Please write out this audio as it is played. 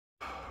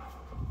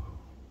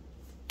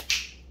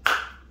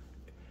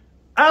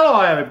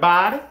Hello,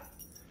 everybody.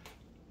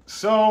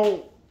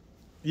 So,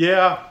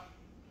 yeah,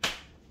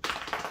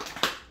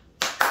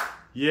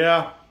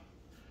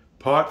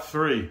 part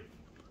 3.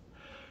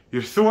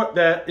 You thought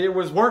that it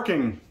was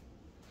working.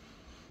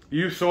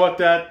 You thought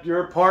that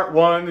your part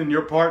 1 and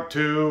your part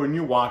 2, and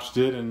you watched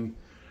it, and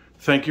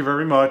thank you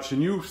very much.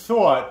 And you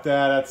thought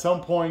that at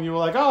some point you were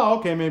like, oh,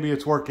 okay, maybe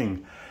it's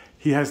working.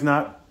 He has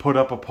not put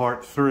up a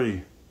part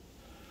 3.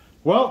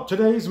 Well,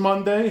 today's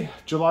Monday,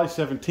 July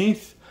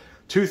 17th,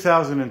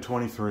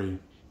 2023.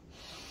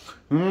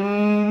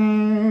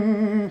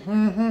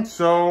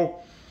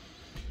 So,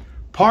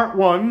 part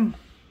 1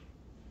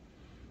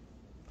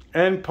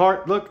 and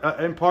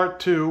part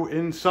 2,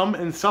 in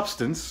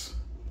substance,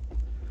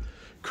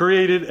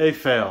 created a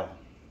fail.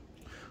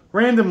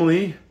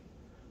 Randomly,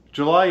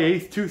 July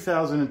 8th,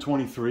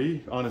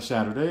 2023, on a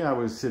Saturday, I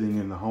was sitting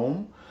in the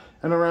home,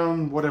 and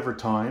around whatever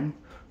time,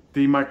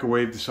 the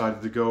microwave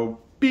decided to go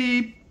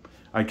beep.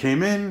 I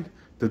came in,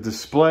 the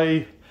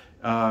display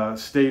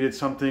stated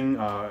something.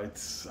 I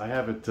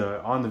have it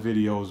on the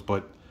videos,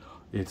 but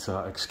it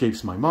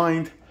escapes my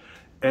mind.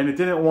 And it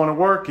didn't want to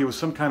work. It was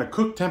some kind of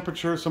cook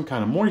temperature, some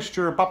kind of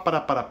moisture,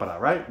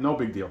 right? No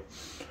big deal.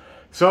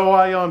 So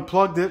I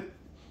unplugged it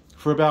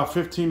for about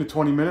 15 to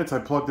 20 minutes. I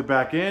plugged it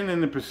back in,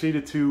 and it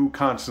proceeded to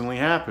constantly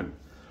happen.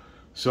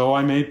 So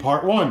I made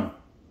part 1.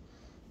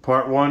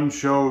 Part 1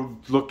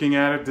 showed looking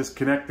at it,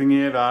 disconnecting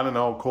it, I don't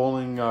know,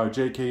 calling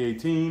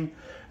JK18.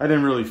 I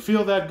didn't really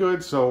feel that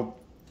good, so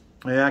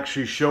I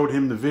actually showed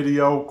him the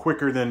video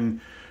quicker than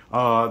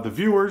the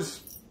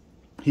viewers.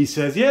 He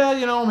says, yeah,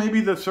 you know,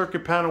 maybe the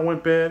circuit panel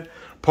went bad.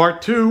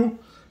 Part 2,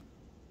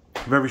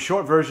 very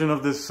short version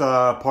of this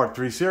part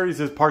 3 series,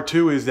 is part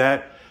 2 is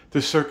that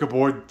the circuit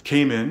board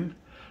came in.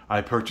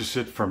 I purchased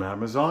it from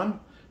Amazon.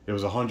 It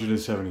was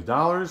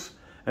 $170.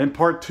 And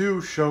part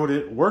 2 showed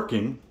it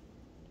working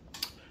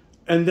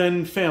and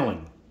then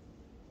failing.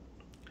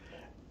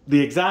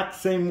 The exact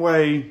same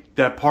way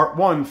that part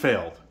 1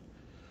 failed.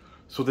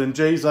 So then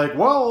Jay's like,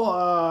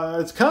 well,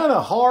 it's kind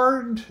of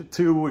hard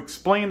to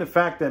explain the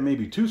fact that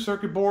maybe 2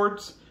 circuit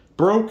boards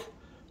broke,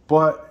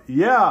 but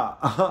yeah,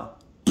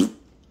 2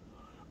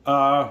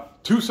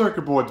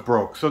 circuit boards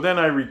broke. So then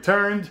I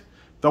returned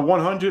the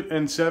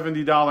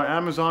 $170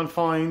 Amazon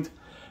find,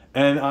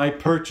 and I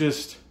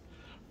purchased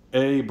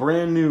a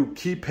brand new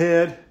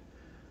keypad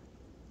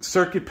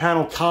circuit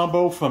panel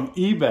combo from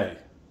eBay.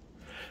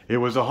 It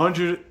was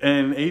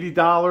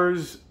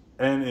 $180,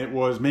 and it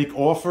was make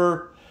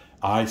offer.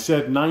 I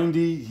said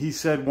 90, he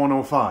said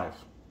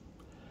 105.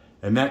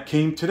 And that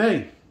came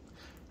today.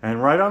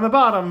 And right on the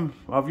bottom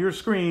of your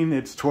screen,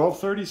 it's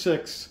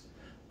 12:36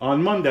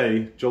 on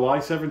Monday, July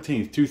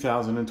 17th,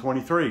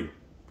 2023.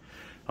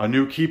 A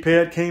new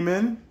keypad came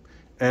in,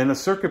 and a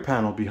circuit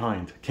panel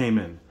behind came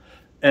in.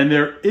 And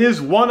there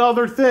is one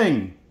other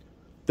thing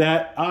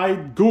that I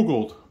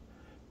Googled.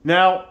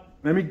 Now,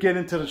 let me get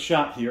into the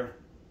shot here.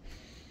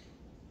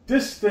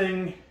 This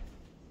thing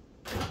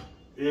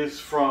is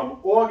from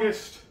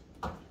August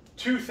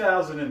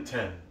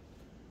 2010.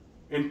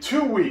 In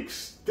 2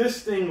 weeks,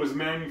 this thing was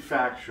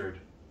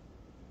manufactured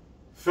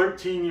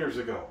 13 years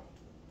ago.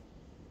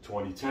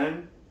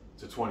 2010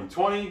 to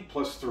 2020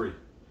 plus 3.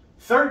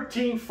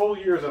 13 full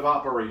years of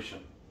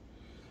operation.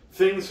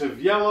 Things have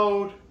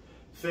yellowed.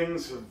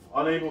 Things have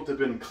unable to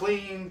been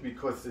cleaned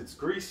because it's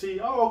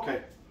greasy. Oh,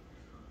 okay.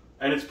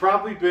 And it's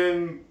probably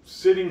been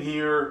sitting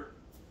here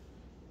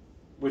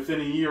within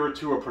a year or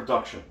 2 of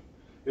production.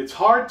 It's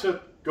hard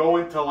to go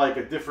into like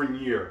a different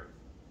year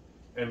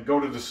and go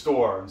to the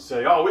store and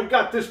say, oh, we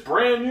got this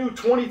brand new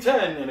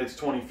 2010 and it's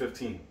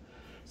 2015.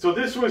 So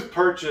this was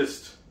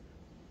purchased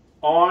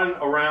on,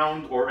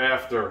 around, or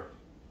after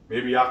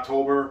maybe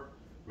October,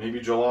 maybe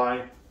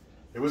July.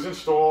 It was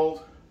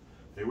installed,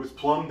 it was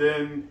plumbed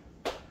in,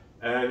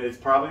 and it's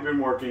probably been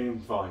working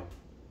fine.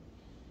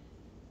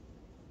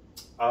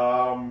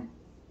 I'm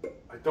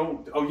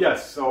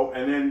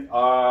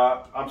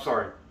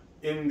sorry.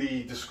 In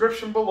the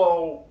description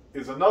below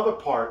is another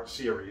part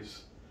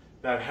series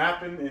that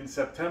happened in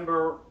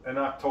September and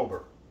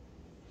October.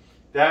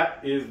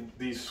 That is,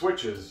 these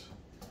switches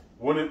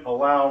wouldn't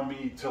allow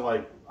me to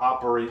like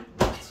operate.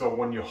 So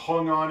when you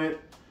hung on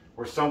it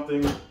or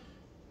something,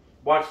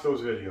 watch those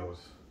videos.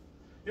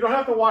 You don't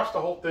have to watch the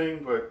whole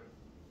thing, but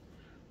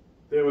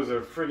there was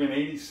a friggin'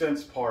 80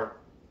 cents part,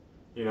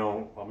 you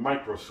know, a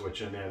micro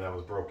switch in there that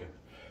was broken.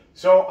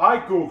 So I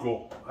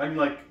Google,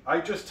 I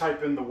just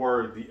type in the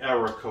word, the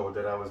error code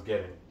that I was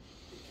getting.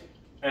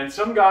 And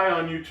some guy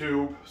on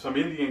YouTube, some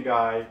Indian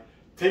guy,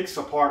 takes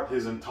apart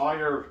his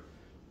entire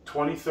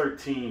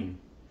 2013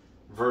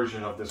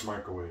 version of this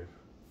microwave.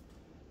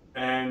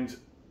 And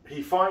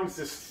he finds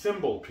this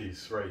thimble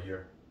piece right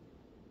here.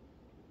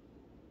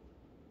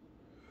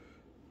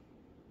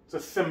 It's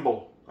a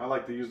thimble. I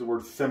like to use the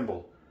word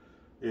thimble.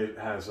 It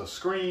has a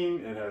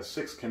screen, it has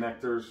 6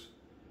 connectors,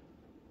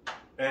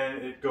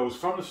 and it goes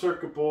from the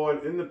circuit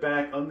board in the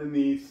back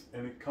underneath,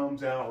 and it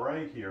comes out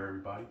right here,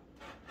 everybody.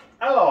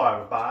 Hello,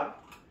 everybody.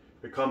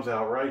 It comes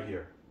out right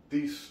here.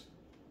 These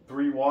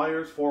 3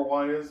 wires, 4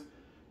 wires,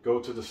 go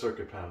to the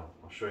circuit panel.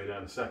 I'll show you that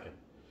in a second.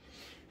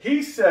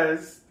 He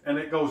says, and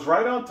it goes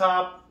right on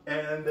top,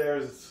 and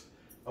there's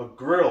a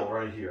grill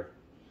right here.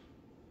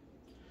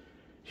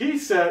 He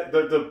said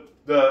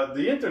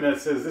the internet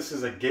says this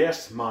is a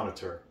gas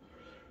monitor.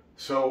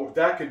 So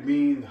that could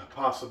mean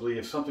possibly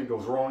if something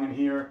goes wrong in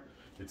here,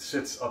 it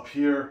sits up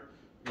here,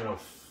 you know,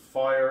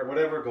 fire,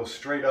 whatever, goes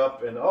straight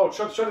up and, oh,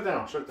 shut it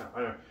down, shut it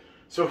down.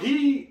 So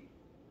he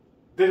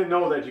didn't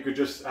know that you could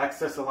just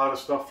access a lot of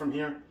stuff from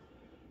here.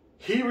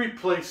 He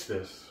replaced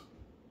this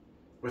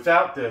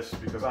without this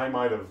because I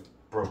might have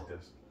broke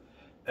this.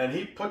 And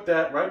he put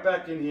that right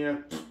back in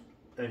here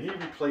and he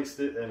replaced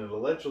it and it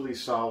allegedly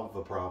solved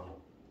the problem.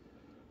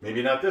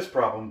 Maybe not this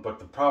problem, but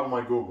the problem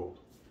I Googled.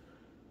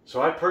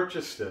 So I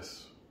purchased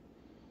this.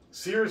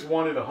 Sears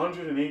wanted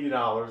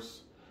 $180.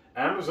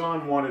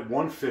 Amazon wanted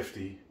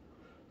 $150.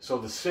 So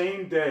the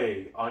same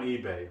day on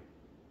eBay,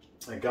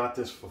 I got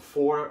this for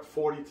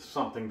 $40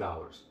 something.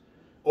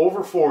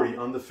 Over 40,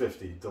 under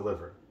 50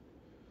 delivered.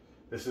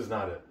 This is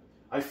not it.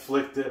 I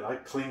flicked it, I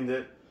cleaned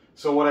it.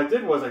 So what I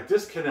did was I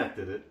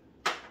disconnected it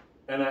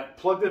and I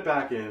plugged it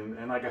back in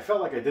and like I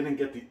felt like I didn't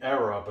get the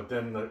error, but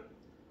then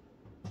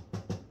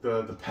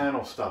the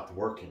panel stopped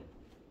working.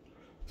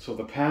 So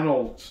the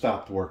panel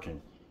stopped working.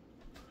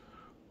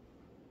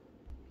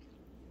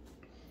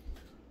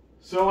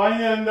 So I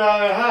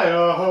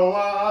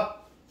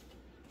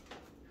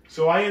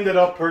ended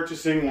up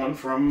purchasing one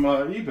from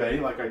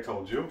eBay, like I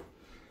told you.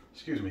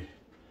 Excuse me.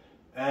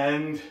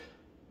 And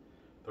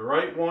the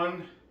right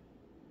one,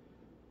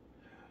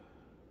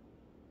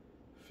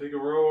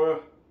 Figueroa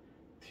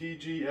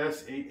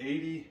TGS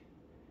 880.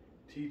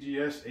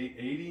 TGS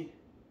 880.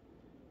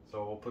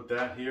 So we'll put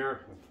that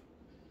here.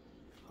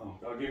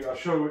 I'll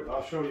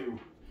show you.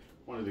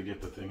 Wanted to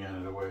get the thing out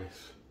of the way.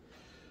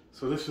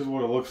 So this is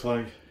what it looks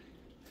like.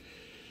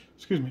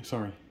 Excuse me,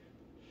 sorry.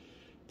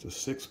 It's a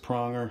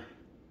 6-pronger.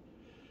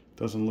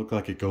 Doesn't look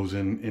like it goes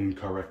in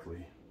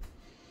correctly.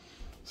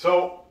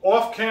 So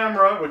off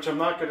camera, which I'm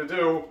not going to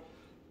do,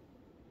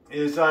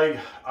 is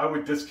I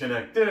would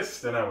disconnect this,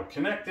 then I would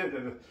connect it,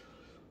 and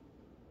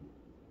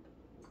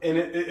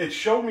it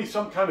showed me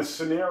some kind of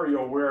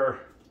scenario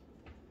where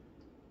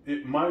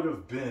it might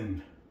have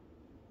been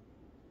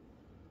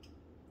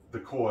the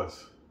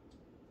cause.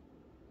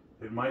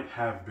 It might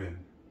have been.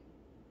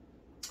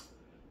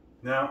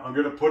 Now I'm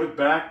going to put it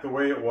back the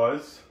way it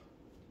was.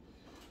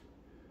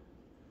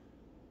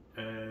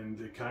 And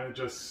it kind of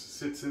just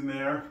sits in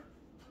there.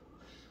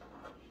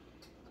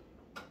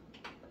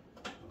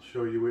 I'll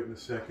show you it in a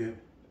second.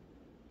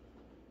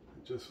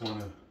 I just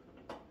want to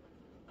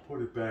put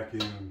it back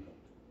in.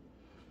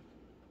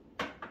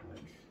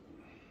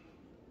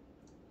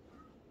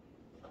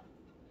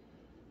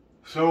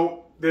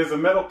 So there's a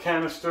metal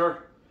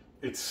canister.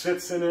 It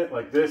sits in it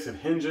like this. It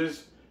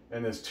hinges,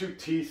 and there's 2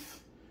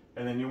 teeth.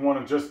 And then you want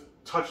to just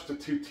touch the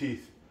 2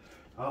 teeth.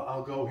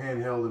 I'll go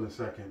handheld in a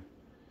second.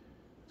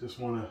 Just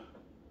want to.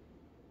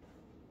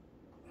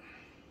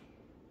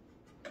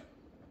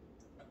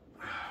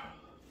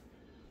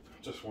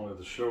 Just wanted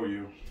to show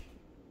you.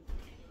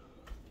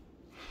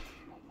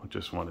 I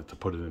just wanted to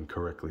put it in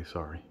correctly.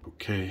 Sorry.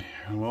 Okay.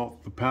 Well,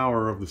 the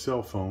power of the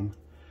cell phone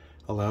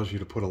allows you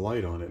to put a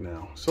light on it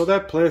now. So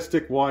that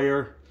plastic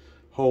wire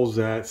holds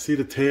that. See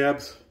the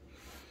tabs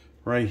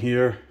right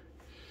here?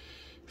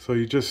 So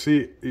you just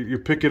see, you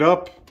pick it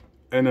up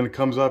and then it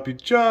comes up. You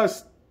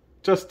just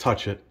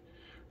touch it.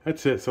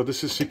 That's it. So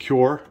this is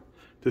secure.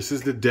 This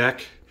is the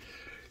deck.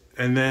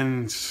 And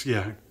then,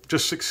 yeah,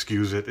 just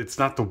excuse it. It's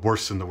not the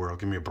worst in the world.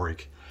 Give me a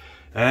break.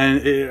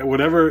 And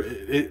whatever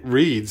it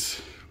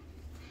reads,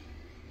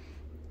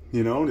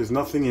 you know, there's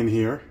nothing in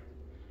here.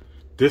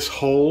 This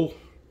hole,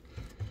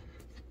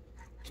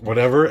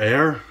 whatever,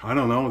 air, I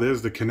don't know,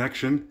 there's the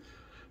connection.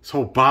 This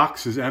whole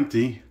box is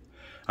empty.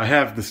 I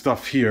have the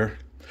stuff here.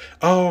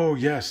 Oh,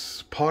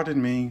 yes,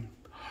 pardon me.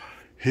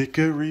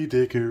 Hickory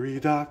dickory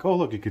dock. Oh,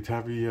 look, it could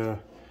have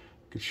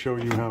could show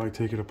you how I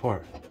take it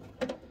apart.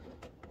 Let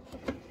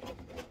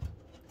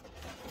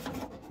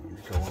me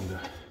go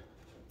under.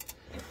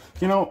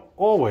 You know,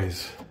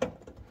 always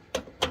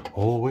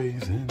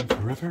and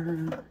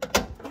forever.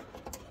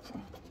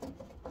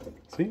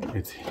 See,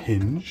 it's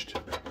hinged.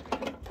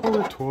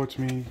 Pull it towards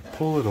me,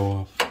 pull it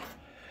off,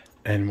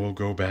 and we'll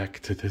go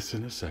back to this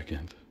in a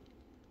second.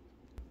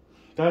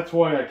 That's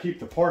why I keep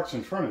the parts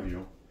in front of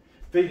you.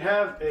 They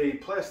have a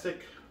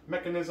plastic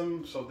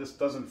mechanism so this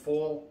doesn't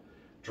fall,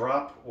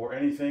 drop, or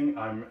anything.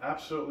 I'm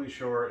absolutely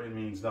sure it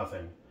means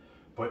nothing.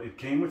 But it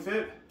came with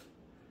it,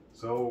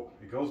 so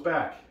it goes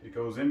back. It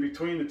goes in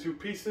between the 2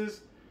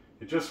 pieces.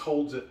 It just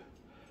holds it.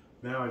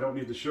 Now I don't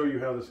need to show you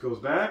how this goes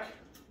back,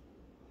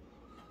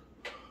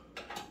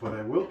 but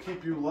I will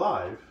keep you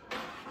live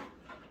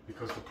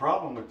because the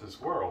problem with this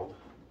world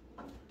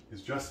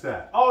is just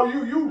that. Oh,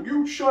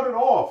 you shut it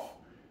off.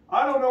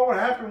 I don't know what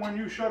happened when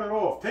you shut it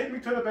off. Take me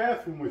to the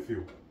bathroom with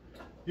you.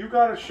 You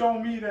got to show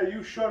me that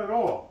you shut it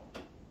off.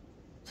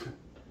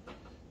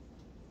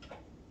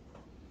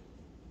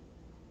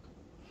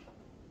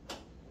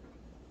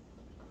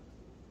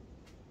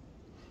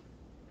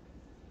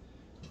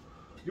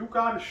 You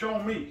gotta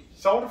show me.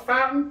 Soda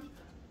fountain?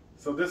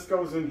 So this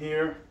goes in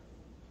here.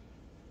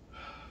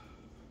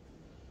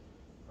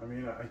 I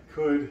mean, I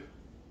could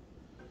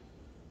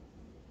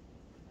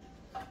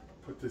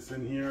put this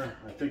in here.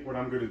 I think what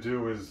I'm gonna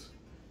do is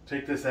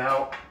take this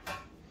out,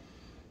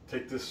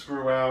 take this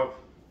screw out.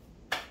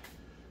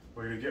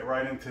 We're gonna get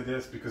right into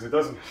this because it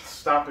doesn't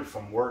stop it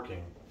from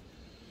working.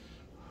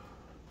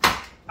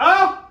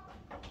 Oh!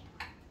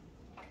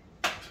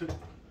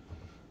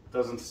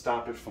 Doesn't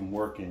stop it from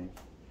working.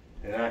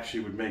 It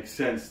actually would make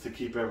sense to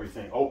keep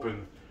everything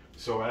open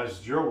so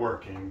as you're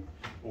working,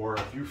 or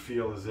if you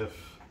feel as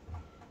if,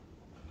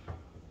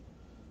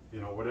 you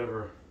know,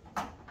 whatever,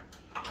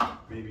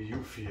 maybe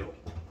you feel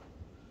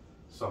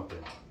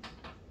something.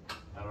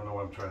 I don't know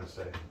what I'm trying to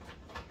say.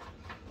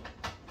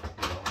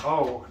 You know,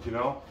 oh, you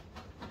know,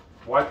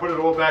 why put it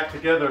all back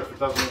together if it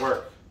doesn't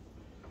work?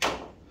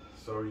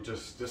 So you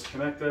just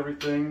disconnect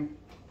everything.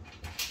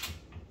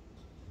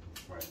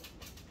 Right.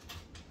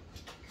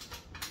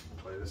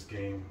 Play this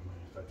game.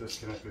 I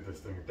disconnected this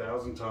thing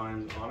 1,000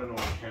 times on and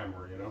off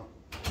camera, you know.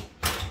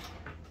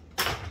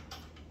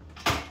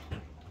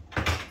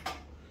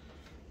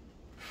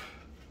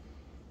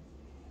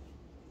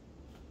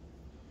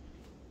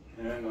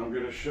 And I'm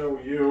going to show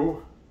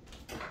you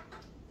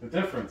the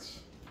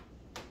difference.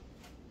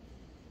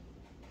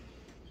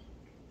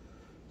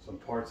 Some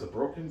parts are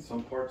broken,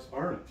 some parts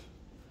aren't.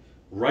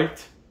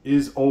 Right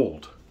is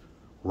old.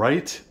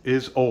 Right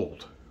is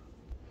old.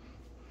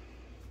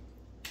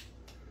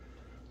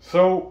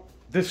 So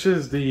this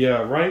is the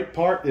right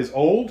part is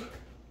old.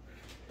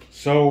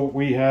 So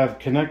we have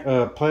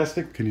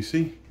plastic. Can you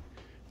see?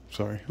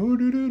 Sorry.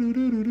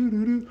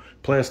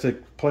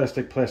 Plastic,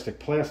 plastic, plastic,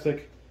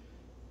 plastic.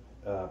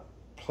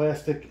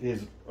 Plastic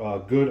is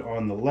good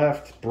on the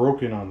left,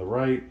 broken on the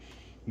right.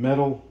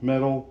 Metal,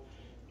 metal,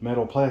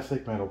 metal,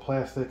 plastic, metal,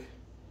 plastic.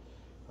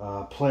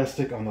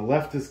 Plastic on the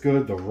left is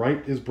good, the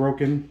right is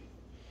broken.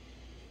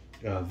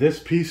 This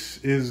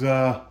piece is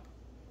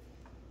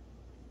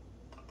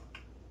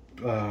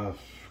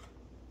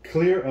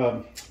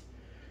clear.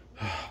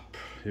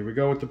 Here we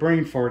go with the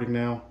brain farting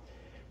now.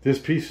 This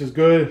piece is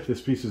good, this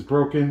piece is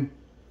broken.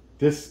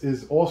 This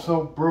is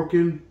also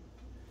broken.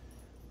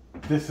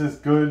 This is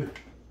good.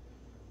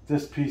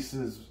 This piece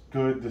is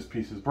good, this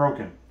piece is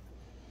broken.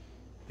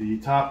 The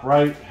top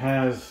right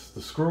has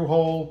the screw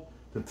hole.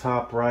 The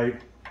top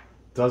right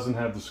doesn't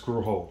have the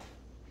screw hole.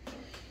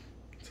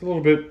 It's a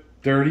little bit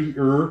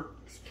dirty-er.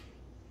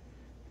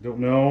 Don't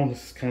know,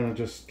 this kind of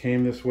just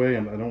came this way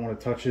and I don't want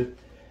to touch it.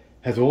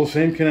 Has all the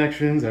same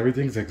connections,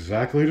 everything's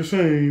exactly the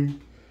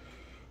same.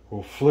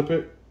 We'll flip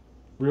it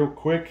real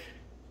quick.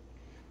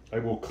 I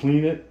will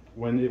clean it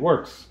when it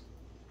works.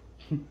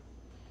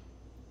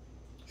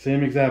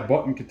 Same exact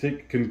button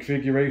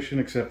configuration,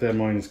 except that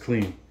mine is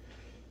clean.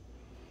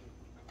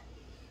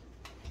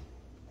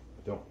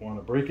 I don't want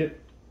to break it.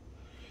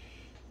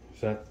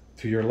 Is that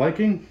to your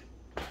liking?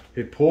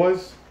 Hit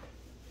pause.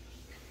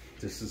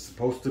 This is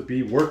supposed to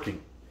be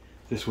working.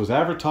 This was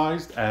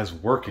advertised as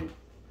working.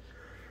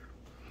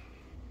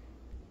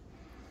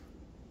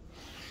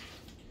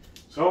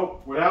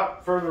 So,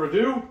 without further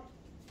ado,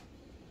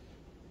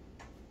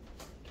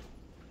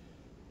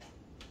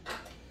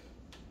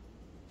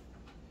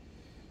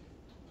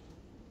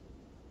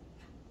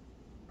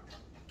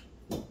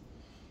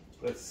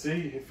 let's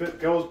see if it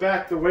goes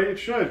back the way it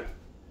should.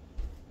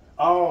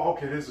 Oh,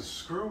 okay, there's a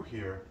screw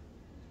here.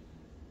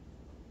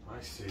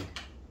 I see.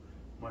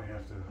 Might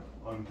have to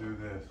undo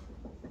this.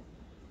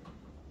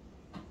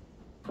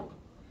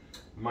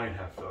 Might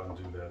have to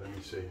undo that. Let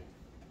me see.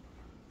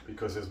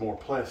 Because there's more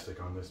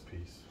plastic on this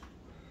piece.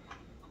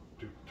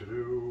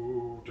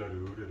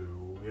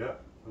 Yeah,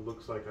 it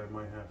looks like I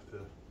might have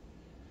to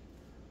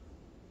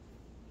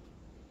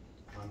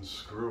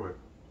unscrew it.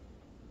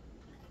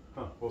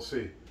 Huh, we'll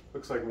see.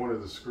 Looks like one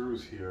of the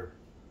screws here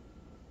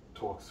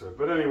talks to it.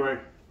 But anyway,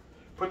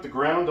 put the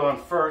ground on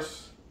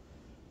first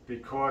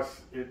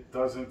because it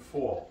doesn't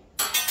fall.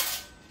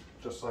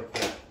 Just like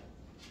that.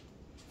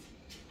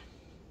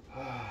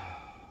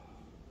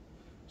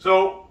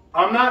 So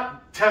I'm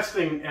not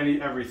testing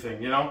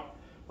everything, you know?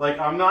 Like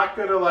I'm not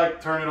gonna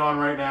like turn it on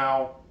right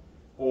now,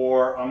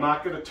 or I'm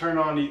not gonna turn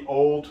on the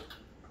old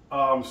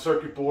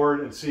circuit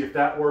board and see if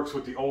that works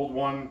with the old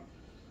one.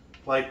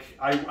 Like,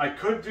 I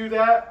could do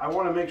that. I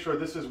want to make sure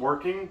this is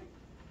working.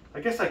 I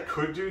guess I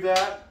could do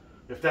that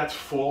if that's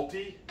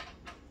faulty.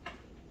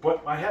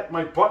 But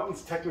my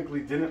buttons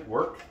technically didn't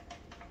work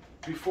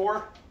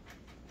before.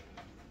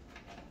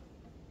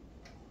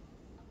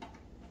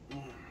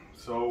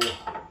 So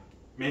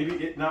maybe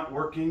it not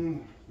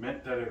working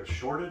meant that it was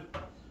shorted,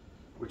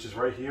 which is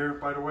right here,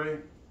 by the way.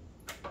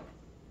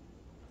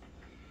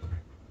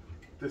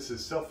 This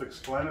is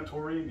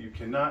self-explanatory. You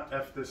cannot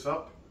F this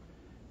up.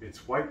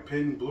 It's white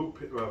pin, blue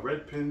pin,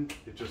 red pin.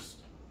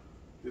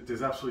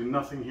 There's absolutely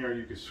nothing here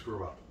you can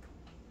screw up.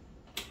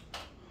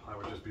 I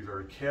would just be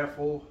very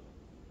careful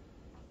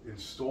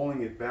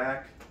installing it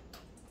back,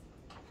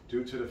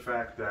 due to the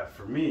fact that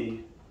for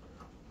me,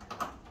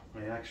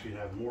 I actually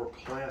have more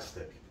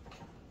plastic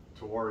to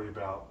to worry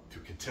about, to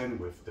contend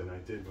with, than I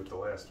did with the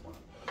last one.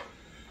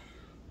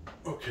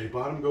 Okay,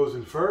 bottom goes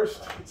in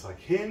first. It's like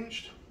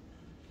hinged.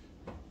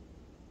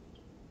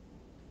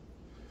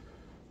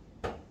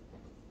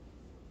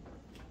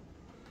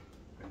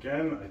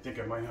 Again, I think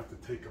I might have to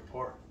take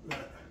apart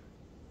that.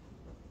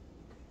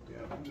 Yeah,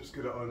 I'm just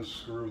gonna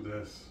unscrew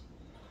this.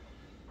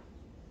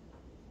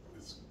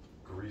 It's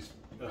greased.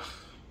 Ugh.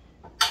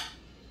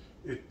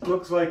 It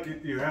looks like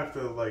you have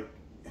to like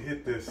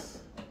hit this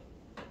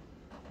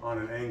on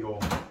an angle.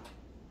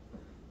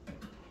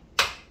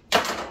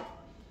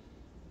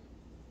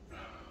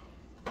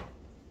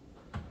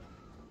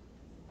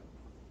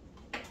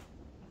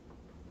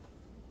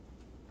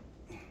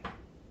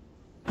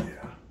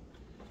 Yeah,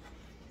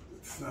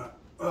 it's not.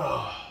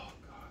 Oh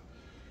God,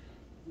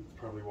 that's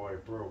probably why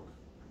it broke,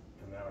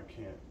 and now I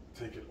can't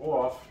take it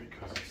off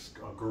because it's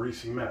a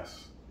greasy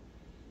mess.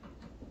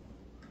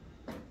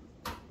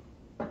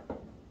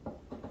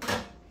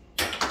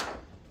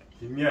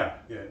 Yeah,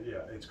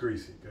 it's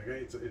greasy.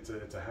 Okay,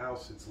 it's a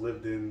house. It's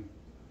lived in.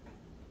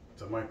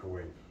 It's a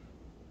microwave,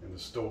 and the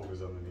stove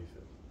is underneath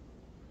it.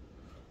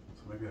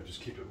 So maybe I'll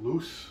just keep it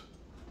loose.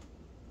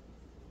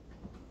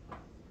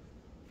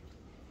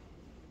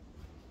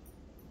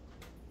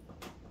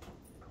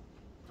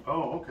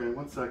 Oh, okay.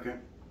 1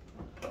 second.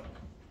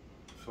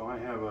 So I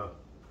have a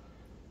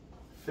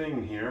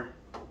thing here.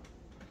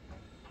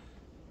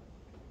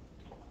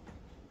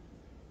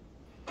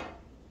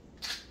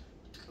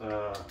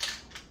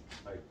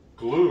 I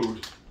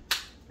glued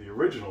the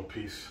original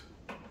piece.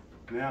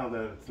 Now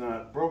that it's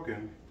not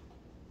broken,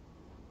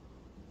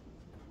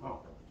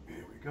 oh,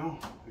 here we go.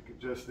 I could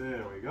just,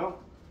 there we go.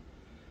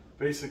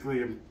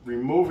 Basically, I'm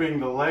removing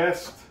the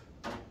last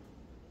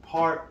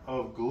part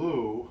of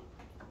glue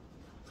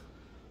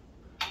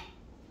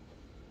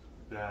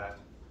that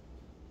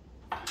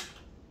it's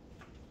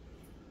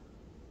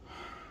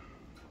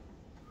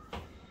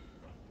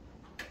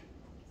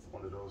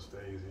one of those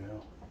days, you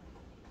know.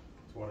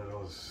 It's one of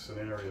those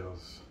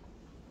scenarios.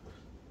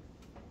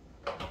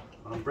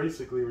 I'm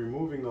basically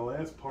removing the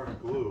last part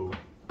of glue.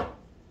 There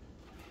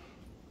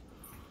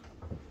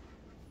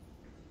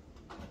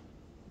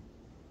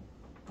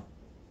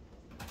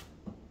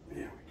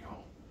we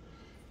go.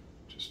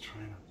 Just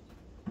trying to.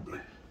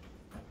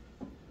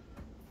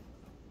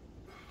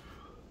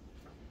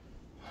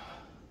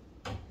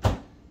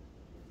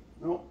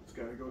 Nope, it's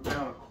got to go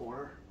down a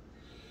quarter.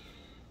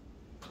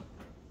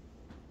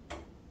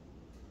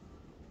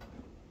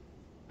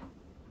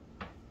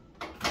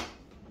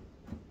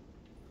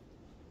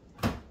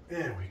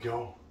 There we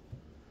go.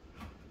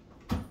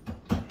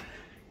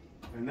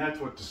 And that's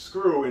what the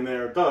screw in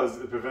there does.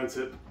 It prevents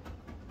it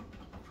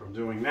from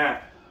doing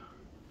that.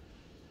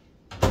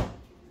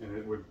 And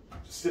it would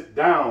sit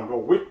down, go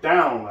wick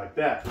down like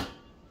that.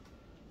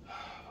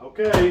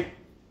 Okay.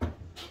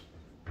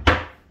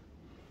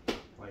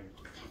 Like,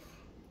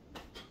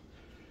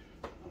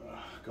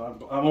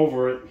 God, I'm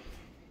over it.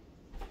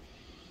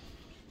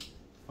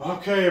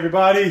 Okay,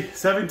 everybody.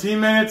 17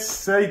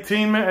 minutes,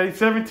 18 minutes,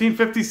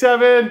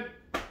 17:57.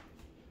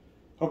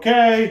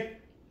 Okay,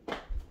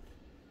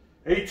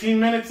 18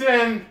 minutes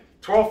in,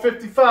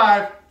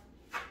 12:55.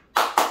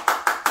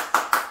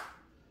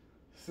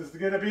 This is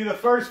gonna be the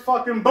first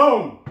fucking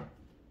boom.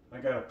 I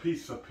got a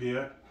piece up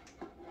here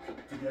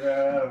to get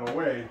that out of the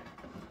way,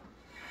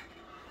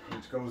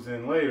 which goes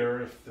in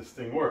later if this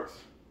thing works.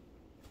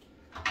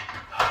 I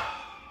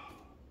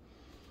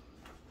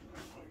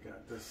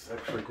got this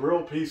extra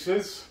grill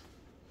pieces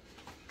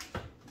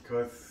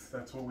because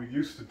that's what we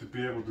used to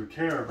be able to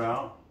care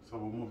about. So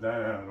we'll move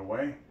that out of the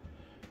way.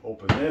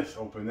 Open this,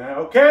 open that.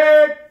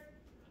 Okay!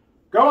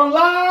 Going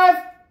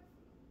live!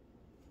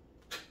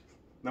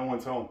 No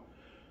one's home.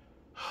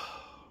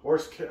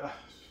 Worst case.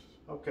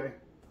 Okay,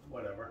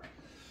 whatever.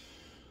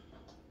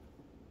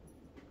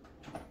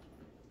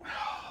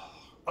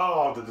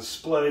 Oh, the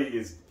display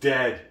is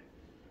dead.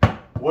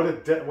 What a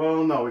dead.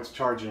 Well, no, it's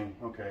charging.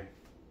 Okay.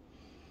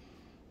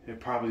 It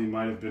probably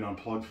might have been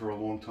unplugged for a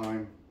long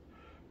time.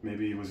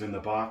 Maybe it was in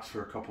the box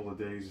for a couple of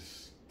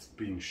days. It's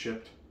being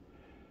shipped.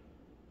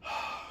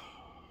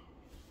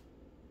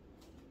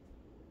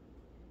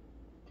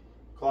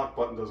 Clock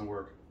button doesn't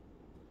work.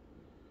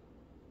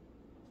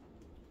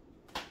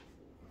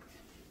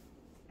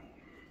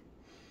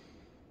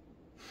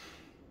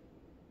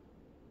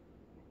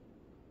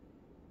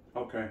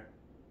 Okay.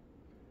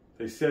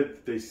 They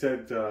said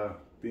the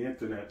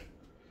internet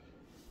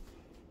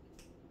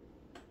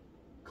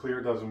clear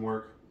doesn't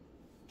work.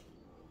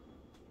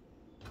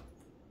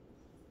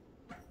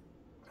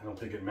 I don't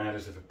think it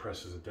matters if it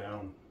presses it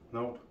down.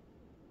 Nope.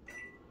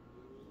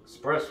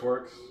 Express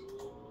works.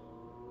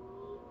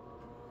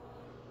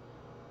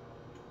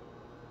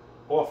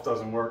 Off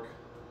doesn't work.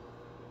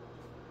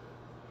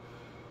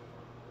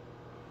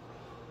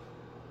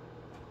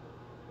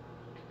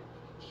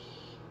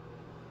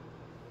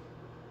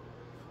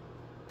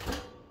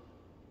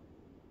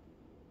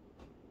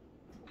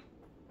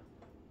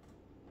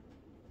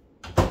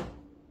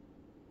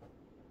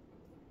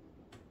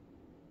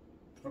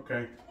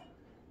 Okay,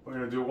 we're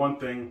gonna do one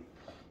thing.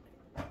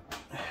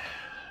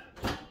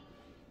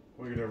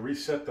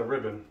 reset the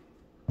ribbon.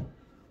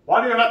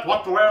 Why do you not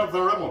want to wear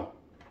the ribbon?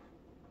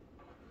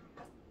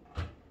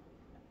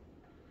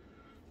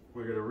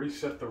 We're going to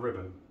reset the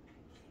ribbon.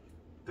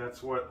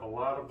 That's what a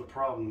lot of the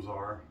problems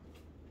are.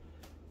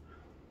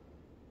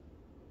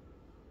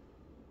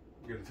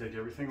 We're going to take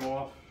everything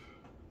off.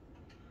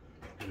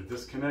 We're going to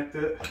disconnect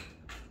it.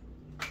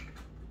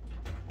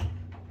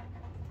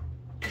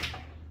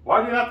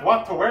 Why do you not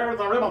want to wear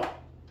the ribbon?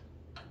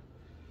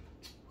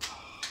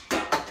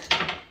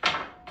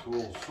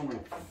 Tools, so many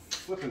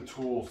flipping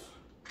tools.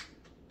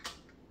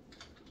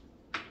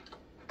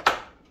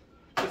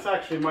 This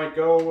actually might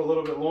go a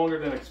little bit longer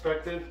than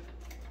expected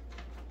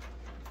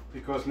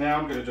because now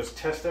I'm going to just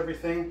test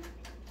everything.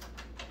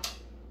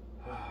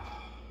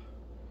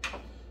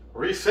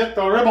 Reset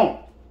the ribbon.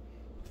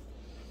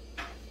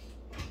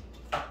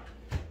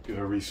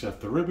 Gonna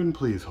reset the ribbon,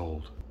 please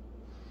hold.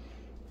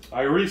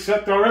 I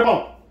reset the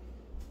ribbon.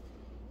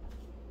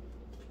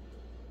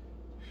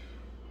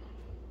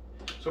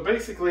 So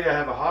basically I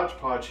have a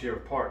hodgepodge here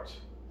of parts.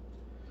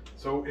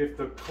 So if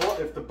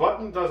the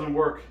button doesn't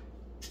work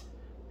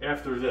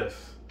after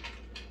this,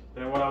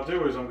 then what I'll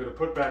do is I'm going to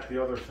put back the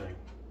other thing.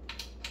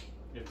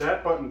 If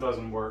that button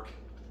doesn't work,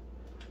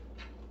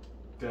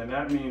 then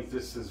that means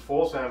this is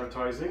false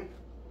advertising.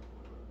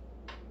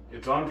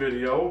 It's on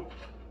video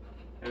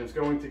and it's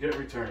going to get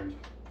returned.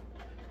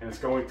 And it's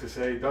going to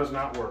say does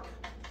not work.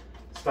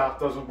 Stop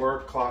doesn't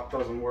work, clock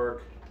doesn't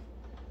work.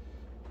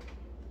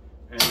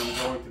 And I'm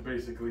going to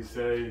basically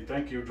say,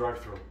 thank you, drive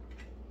through.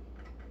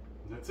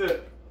 And that's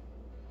it.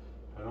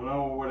 I don't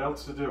know what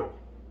else to do.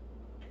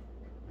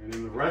 And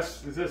then the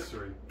rest is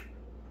history.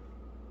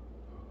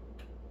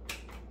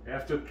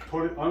 After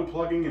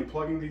unplugging and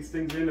plugging these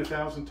things in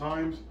 1,000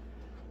 times,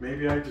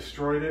 maybe I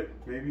destroyed it.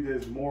 Maybe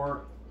there's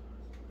more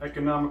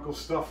economical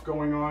stuff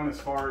going on as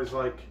far as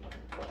like,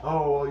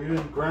 oh, well, you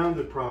didn't ground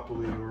it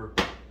properly, or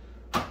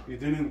you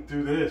didn't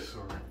do this,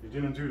 or you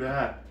didn't do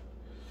that.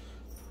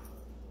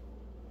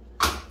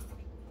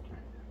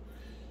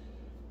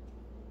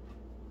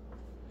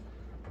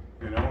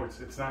 You know,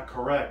 it's not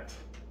correct.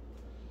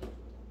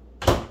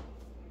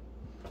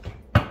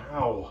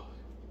 Ow.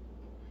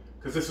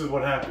 Because this is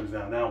what happens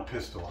now. Now I'm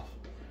pissed off.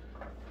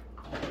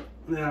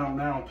 Now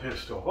I'm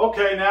pissed off.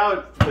 Okay,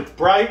 now it's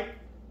bright,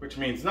 which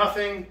means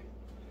nothing.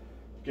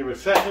 Give it a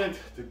second.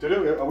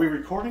 Are we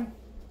recording?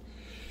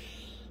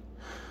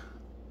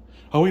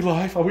 Are we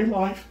live? Are we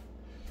live?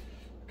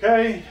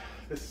 Okay,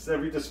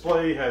 every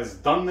display has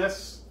done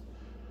this.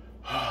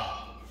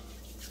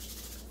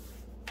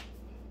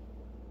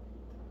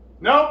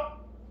 Nope.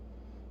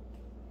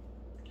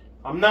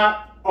 I'm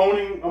not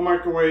owning a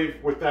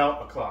microwave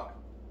without a clock.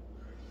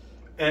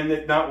 And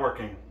it not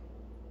working.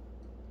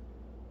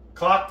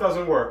 Clock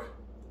doesn't work.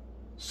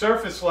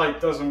 Surface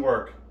light doesn't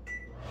work.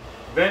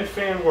 Vent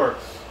fan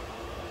works.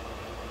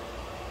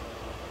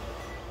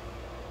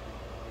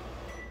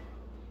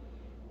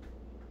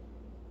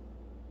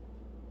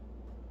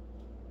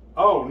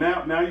 Oh,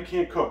 now you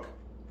can't cook.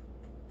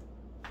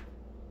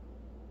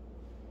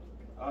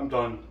 I'm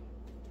done.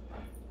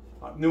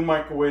 New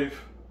microwave.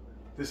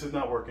 This is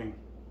not working.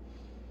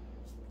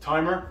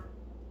 Timer.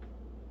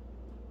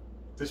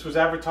 This was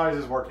advertised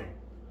as working.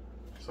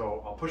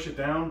 So I'll push it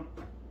down.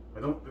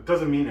 It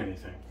doesn't mean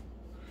anything.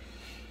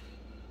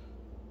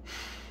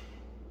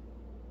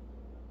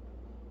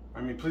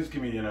 I mean, please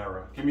give me an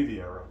error. Give me the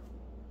error.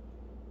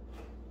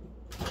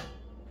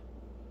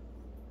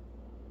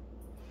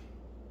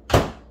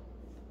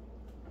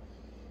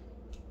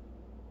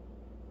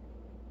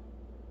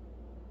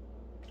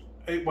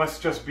 It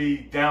must just be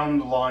down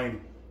the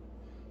line.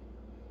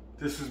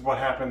 This is what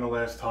happened the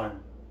last time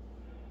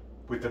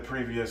with the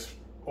previous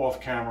off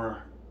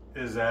camera,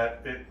 is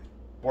that it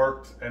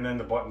worked and then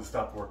the button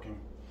stopped working.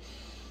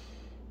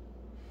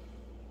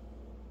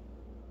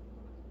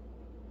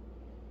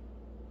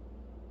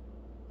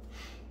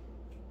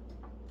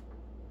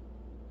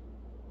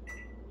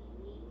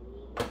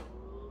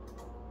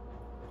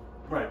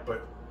 Right,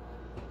 but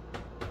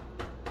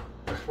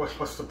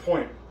what's the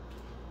point?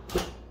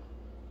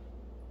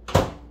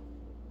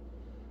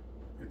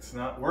 It's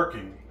not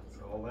working,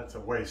 so that's a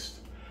waste.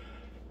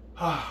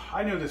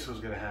 I knew this was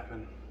going to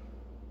happen.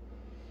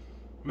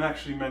 I'm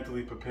actually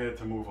mentally prepared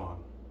to move on.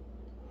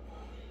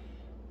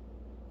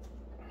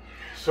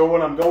 So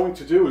what I'm going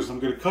to do is I'm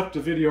going to cut the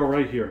video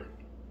right here.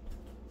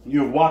 You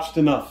have watched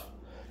enough.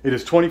 It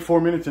is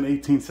 24 minutes and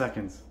 18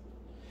 seconds.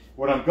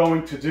 What I'm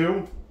going to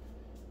do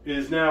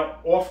is now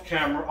off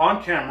camera,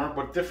 on camera,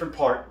 but different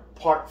part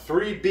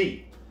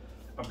 3B.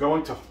 I'm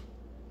going to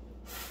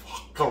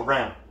fuck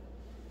around.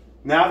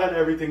 Now that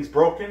everything's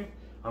broken,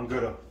 I'm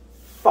going to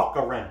fuck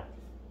around.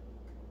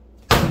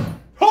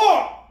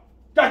 Oh!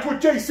 That's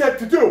what Jay said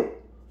to do.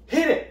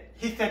 Hit it.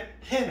 He said,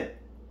 hit it.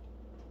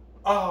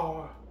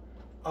 Oh,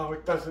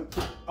 it doesn't.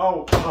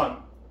 Oh,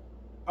 hon.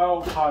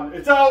 Oh, hon.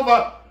 It's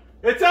over.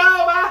 It's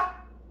over.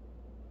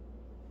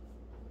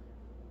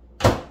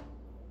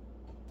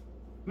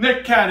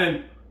 Nick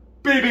Cannon,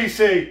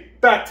 BBC,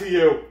 back to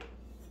you.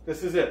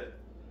 This is it.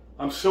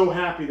 I'm so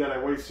happy that I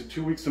wasted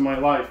 2 weeks of my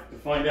life to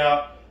find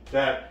out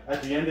that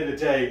at the end of the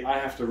day, I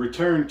have to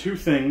return 2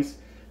 things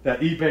that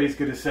eBay's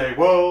going to say,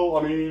 well,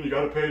 I mean, you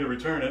got to pay to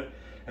return it.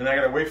 And I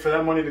got to wait for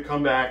that money to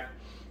come back.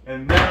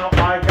 And now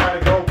I got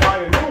to go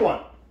buy a new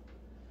one.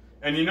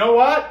 And you know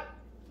what?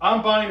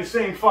 I'm buying the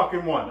same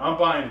fucking one. I'm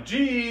buying a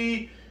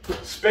GE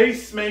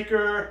Space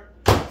Maker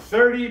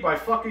 30 by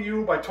fucking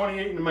you by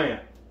 28 in the man.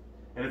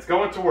 And it's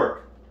going to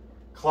work.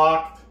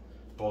 Clocked.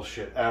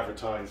 Bullshit.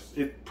 Advertised.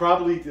 It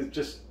probably is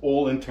just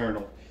all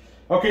internal.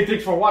 Okay,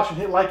 thanks for watching.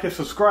 Hit like and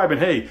subscribe.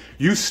 And hey,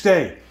 you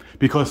stay.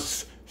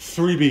 Because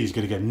 3B is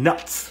going to get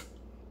nuts.